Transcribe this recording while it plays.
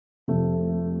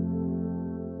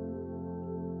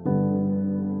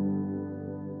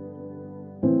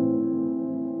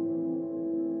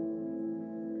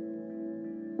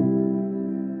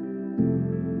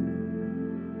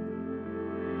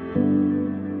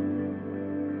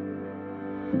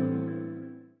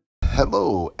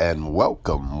Hello and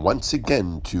welcome once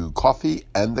again to Coffee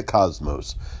and the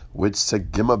Cosmos with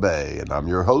Sagima Bay. And I'm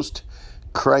your host,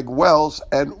 Craig Wells,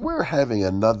 and we're having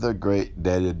another great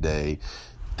day today.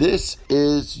 This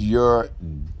is your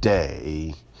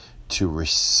day to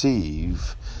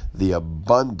receive the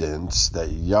abundance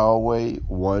that Yahweh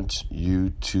wants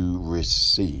you to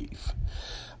receive.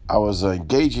 I was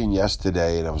engaging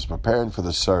yesterday and I was preparing for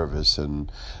the service,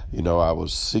 and I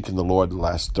was seeking the Lord the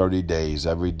last 30 days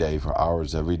every day for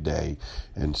hours every day.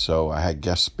 And so I had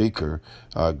guest speaker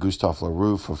Gustave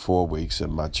LaRue for 4 weeks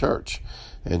in my church.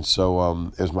 And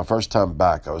so it was my first time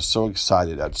back. I was so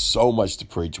excited. I had so much to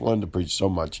preach, wanted to preach so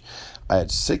much. I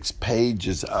had 6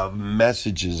 pages of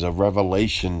messages of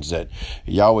revelations that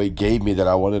Yahweh gave me that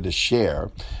I wanted to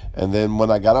share. And then when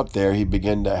I got up there, he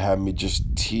began to have me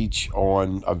just teach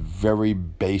on a very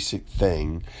basic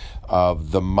thing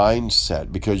of the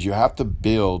mindset, because you have to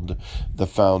build the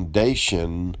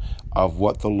foundation of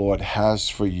what the Lord has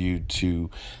for you to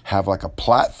have like a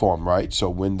platform, right? So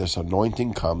when this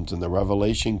anointing comes and the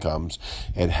revelation comes,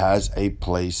 it has a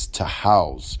place to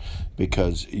house,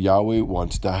 because Yahweh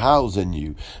wants to house in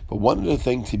you. But one of the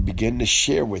things he began to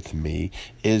share with me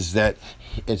is that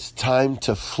it's time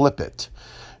to flip it.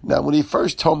 Now, when he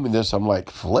first told me this, I'm like,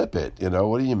 flip it?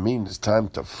 What do you mean it's time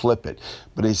to flip it?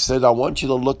 But he said, I want you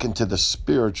to look into the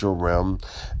spiritual realm.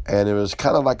 And it was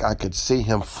kind of like I could see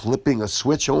him flipping a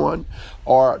switch on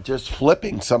or just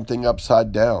flipping something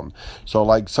upside down. So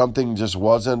like something just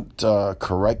wasn't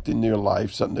correct in your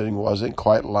life. Something wasn't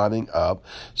quite lining up.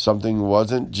 Something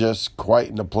wasn't just quite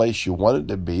in the place you wanted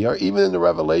to be. Or even in the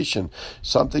revelation,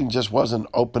 something just wasn't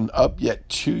opened up yet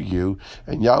to you.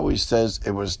 And Yahweh says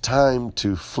it was time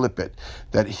to flip it,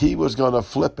 that he was going to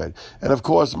flip it. And of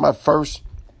course, my first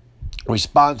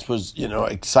response was,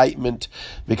 excitement,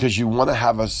 because you want to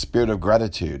have a spirit of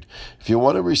gratitude. If you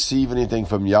want to receive anything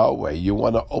from Yahweh, you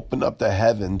want to open up the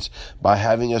heavens by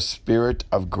having a spirit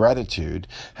of gratitude,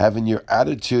 having your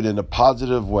attitude in a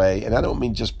positive way. And I don't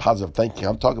mean just positive thinking.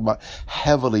 I'm talking about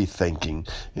heavenly thinking.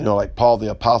 Like Paul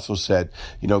the Apostle said,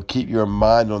 keep your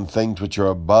mind on things which are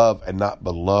above and not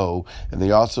below. And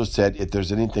he also said, if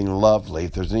there's anything lovely,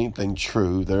 if there's anything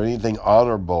true, if there's anything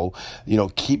honorable,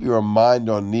 keep your mind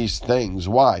on these things.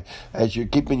 Why? As you're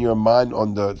keeping your mind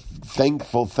on the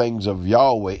thankful things of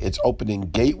Yahweh, it's opening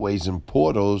gateways and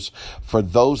portals for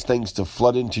those things to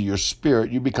flood into your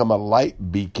spirit. You become a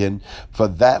light beacon for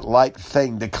that light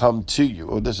thing to come to you.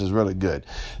 Oh, this is really good.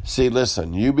 See,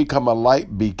 listen, you become a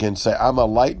light beacon. Say, I'm a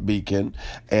light beacon,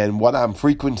 and what I'm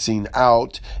frequencing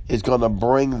out is going to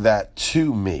bring that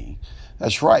to me.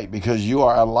 That's right, because you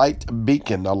are a light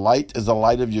beacon. A light is the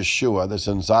light of Yeshua that's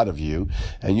inside of you,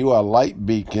 and you are a light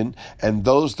beacon, and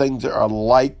those things that are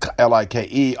like,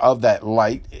 L-I-K-E, of that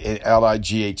light,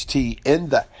 L-I-G-H-T, in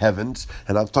the heavens.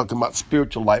 And I'm talking about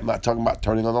spiritual light. I'm not talking about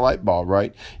turning on the light bulb,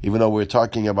 right? Even though we're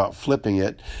talking about flipping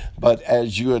it. But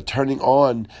as you are turning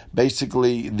on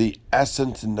basically the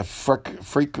essence and the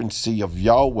frequency of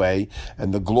Yahweh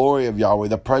and the glory of Yahweh,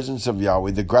 the presence of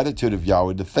Yahweh, the gratitude of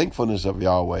Yahweh, the thankfulness of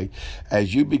Yahweh,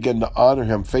 as you begin to honor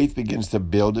him, faith begins to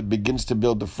build. It begins to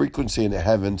build the frequency in the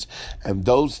heavens, and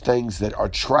those things that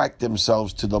attract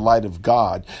themselves to the light of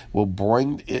God will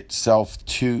bring itself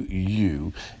to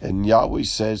you. And Yahweh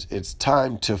says it's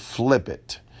time to flip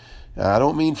it. I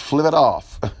don't mean flip it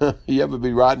off. You ever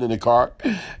be riding in a car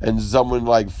and someone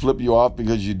flip you off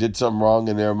because you did something wrong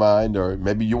in their mind, or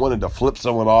maybe you wanted to flip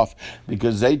someone off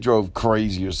because they drove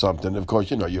crazy or something. Of course,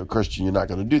 you're a Christian. You're not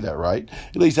going to do that, right?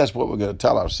 At least that's what we're going to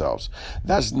tell ourselves.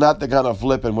 That's not the kind of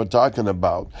flipping we're talking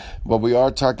about. But we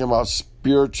are talking about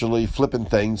spiritually flipping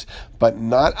things, but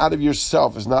not out of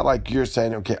yourself. It's not like you're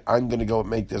saying, okay, I'm going to go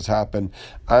make this happen.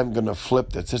 I'm going to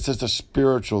flip this. This is a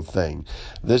spiritual thing.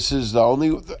 This is the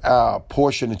only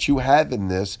portion that you have in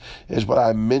this is what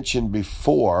I mentioned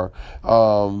before.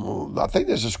 I think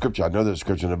there's a scripture. I know there's a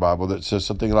scripture in the Bible that says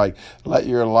something like, let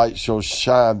your light so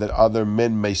shine that other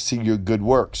men may see your good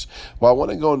works. Well, I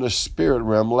want to go in the spirit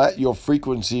realm. Let your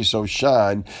frequency so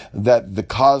shine that the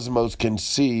cosmos can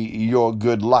see your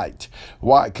good light.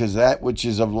 Why? Because that which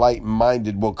is of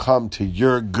light-minded will come to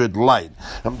your good light.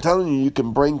 I'm telling you, you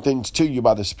can bring things to you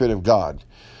by the Spirit of God.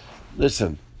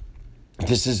 Listen,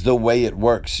 this is the way it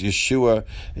works. Yeshua,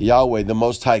 Yahweh, the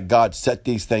Most High God, set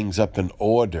these things up in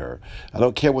order. I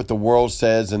don't care what the world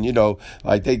says, and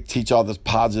they teach all this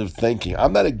positive thinking.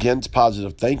 I'm not against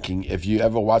positive thinking. If you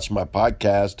ever watch my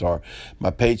podcast or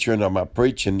my Patreon or my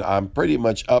preaching, I'm pretty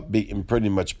much upbeat and pretty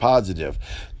much positive.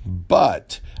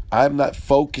 But I'm not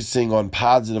focusing on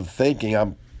positive thinking.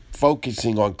 I'm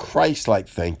focusing on Christ-like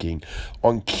thinking,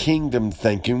 on kingdom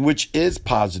thinking, which is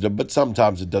positive, but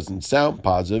sometimes it doesn't sound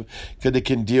positive because it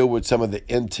can deal with some of the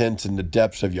intents and the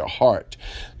depths of your heart.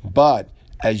 But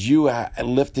as you are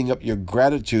lifting up your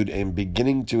gratitude and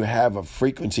beginning to have a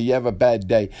frequency, you have a bad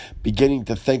day, beginning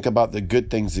to think about the good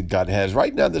things that God has.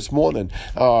 Right now this morning,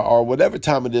 or whatever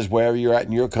time it is, wherever you're at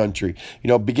in your country,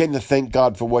 begin to thank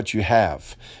God for what you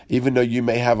have, even though you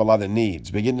may have a lot of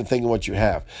needs. Begin to think of what you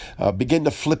have. Begin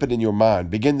to flip it in your mind.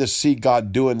 Begin to see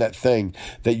God doing that thing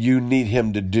that you need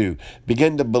him to do.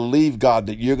 Begin to believe God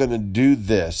that you're going to do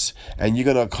this and you're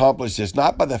going to accomplish this,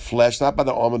 not by the flesh, not by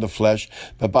the arm of the flesh,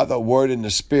 but by the word and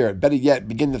the Spirit. Better yet,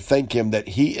 begin to thank him that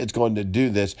he is going to do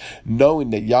this, knowing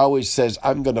that Yahweh says,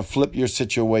 I'm going to flip your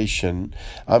situation.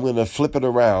 I'm going to flip it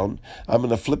around. I'm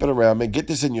going to flip it around. Man, get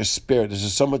this in your spirit. This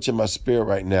is so much in my spirit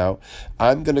right now.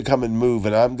 I'm going to come and move,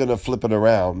 and I'm going to flip it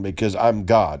around because I'm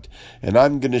God, and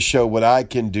I'm going to show what I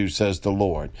can do, says the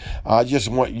Lord. I just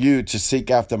want you to seek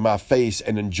after my face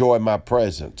and enjoy my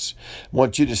presence. I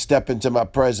want you to step into my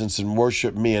presence and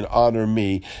worship me and honor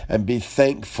me and be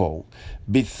thankful.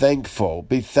 Be thankful,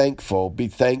 be thankful, be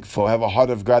thankful. Have a heart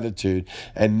of gratitude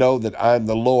and know that I'm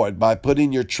the Lord by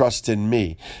putting your trust in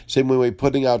me. See, when we're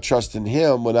putting our trust in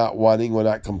him, we're not whining, we're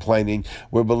not complaining.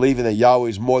 We're believing that Yahweh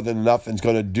is more than enough and is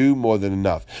going to do more than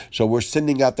enough. So we're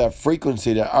sending out that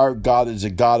frequency that our God is a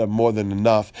God of more than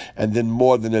enough, and then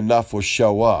more than enough will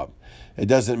show up. It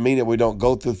doesn't mean that we don't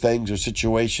go through things or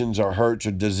situations or hurts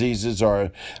or diseases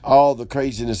or all the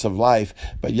craziness of life.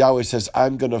 But Yahweh says,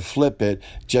 I'm going to flip it.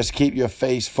 Just keep your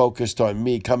face focused on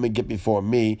me. Come and get before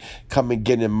me. Come and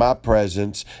get in my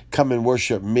presence. Come and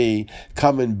worship me.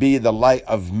 Come and be the light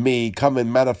of me. Come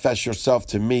and manifest yourself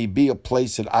to me. Be a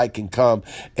place that I can come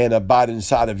and abide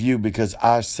inside of you because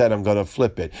I said I'm going to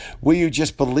flip it. Will you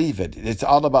just believe it? It's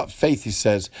all about faith, he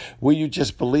says. Will you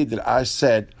just believe that I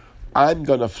said, I'm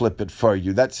going to flip it for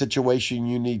you. That situation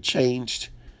you need changed.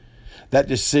 That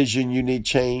decision you need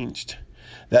changed.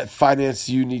 That finance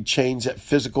you need changed. That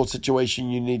physical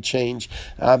situation you need changed.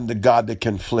 I'm the God that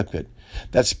can flip it.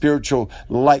 That spiritual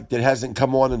light that hasn't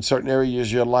come on in certain areas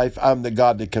of your life, I'm the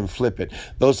God that can flip it.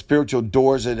 Those spiritual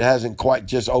doors that hasn't quite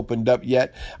just opened up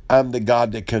yet, I'm the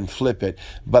God that can flip it.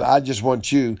 But I just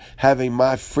want you having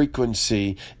my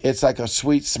frequency. It's like a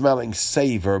sweet smelling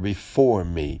savor before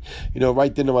me.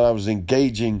 Right then when I was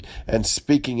engaging and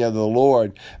speaking of the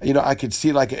Lord, I could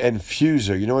see like an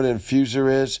infuser. You know what an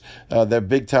infuser is? They're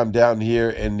big time down here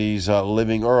in these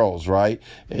Living Earls, right?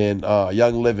 And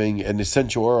Young Living and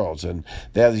Essential Earls. And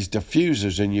they have these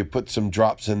diffusers, and you put some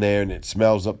drops in there and it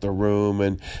smells up the room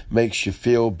and makes you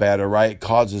feel better, right? It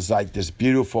causes like this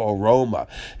beautiful aroma.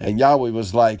 And Yahweh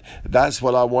was like, that's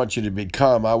what I want you to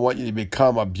become. I want you to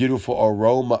become a beautiful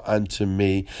aroma unto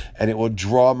me, and it will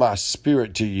draw my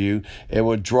spirit to you. It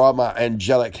will draw my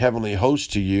angelic heavenly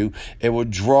host to you. It will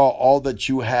draw all that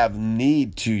you have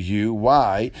need to you.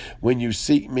 Why? When you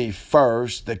seek me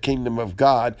first, the kingdom of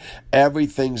God,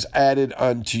 everything's added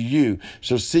unto you.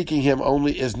 So seeking him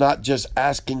only is not just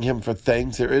asking him for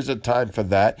things. There is a time for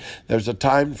that. There's a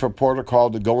time for protocol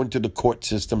to go into the court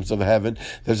systems of heaven.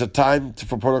 There's a time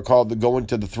for protocol to go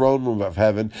into the throne room of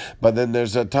heaven. But then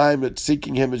there's a time that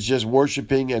seeking him is just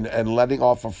worshiping and letting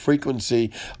off a frequency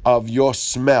of your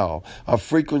smell, a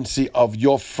frequency of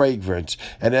your fragrance.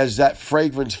 And as that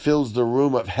fragrance fills the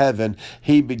room of heaven,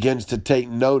 he begins to take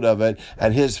note of it,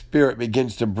 and his spirit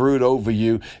begins to brood over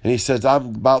you. And he says,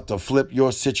 I'm about to flip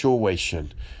your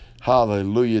situation.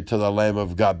 Hallelujah to the Lamb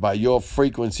of God. By your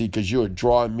frequency, because you are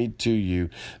drawing me to you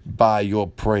by your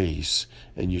praise.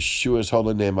 In Yeshua's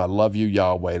holy name, I love you,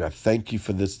 Yahweh, and I thank you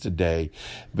for this today.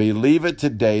 Believe it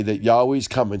today that Yahweh's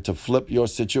coming to flip your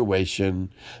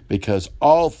situation, because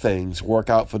all things work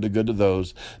out for the good of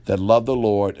those that love the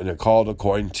Lord and are called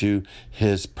according to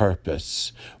his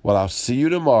purpose. Well, I'll see you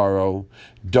tomorrow.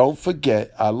 Don't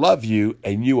forget, I love you,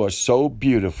 and you are so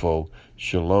beautiful.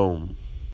 Shalom.